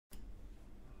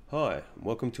Hi,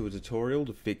 welcome to a tutorial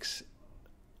to fix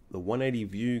the 180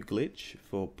 view glitch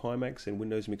for Pimax and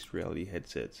Windows Mixed Reality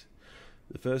headsets.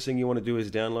 The first thing you want to do is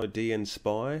download DN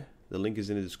Spy. The link is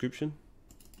in the description.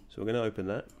 So we're going to open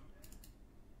that.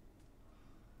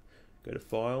 Go to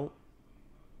File,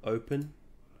 Open,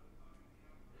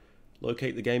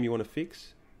 locate the game you want to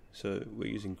fix. So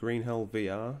we're using Green Hell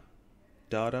VR,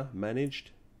 Data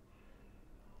Managed,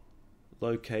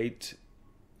 locate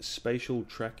Spatial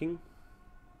Tracking.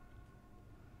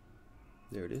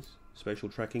 There it is, spatial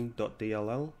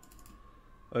tracking.dll.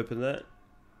 Open that.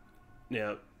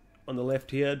 Now, on the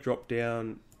left here, drop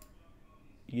down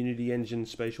Unity Engine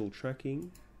Spatial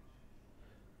Tracking,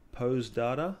 Pose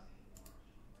Data,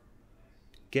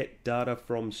 Get Data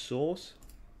from Source,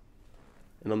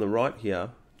 and on the right here,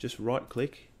 just right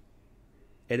click,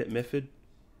 Edit Method.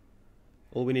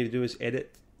 All we need to do is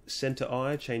edit Center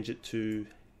Eye, change it to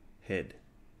Head.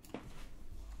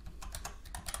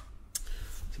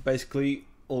 Basically,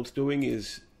 all it's doing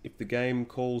is if the game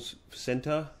calls for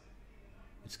center,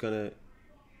 it's going to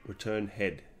return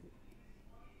head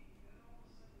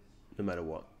no matter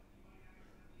what.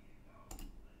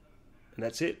 And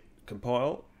that's it.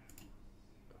 Compile,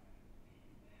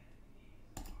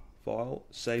 file,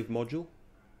 save module.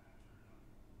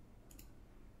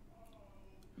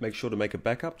 Make sure to make a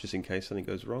backup just in case something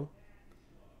goes wrong.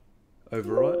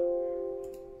 Overwrite.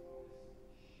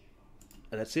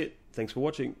 And that's it. Thanks for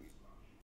watching.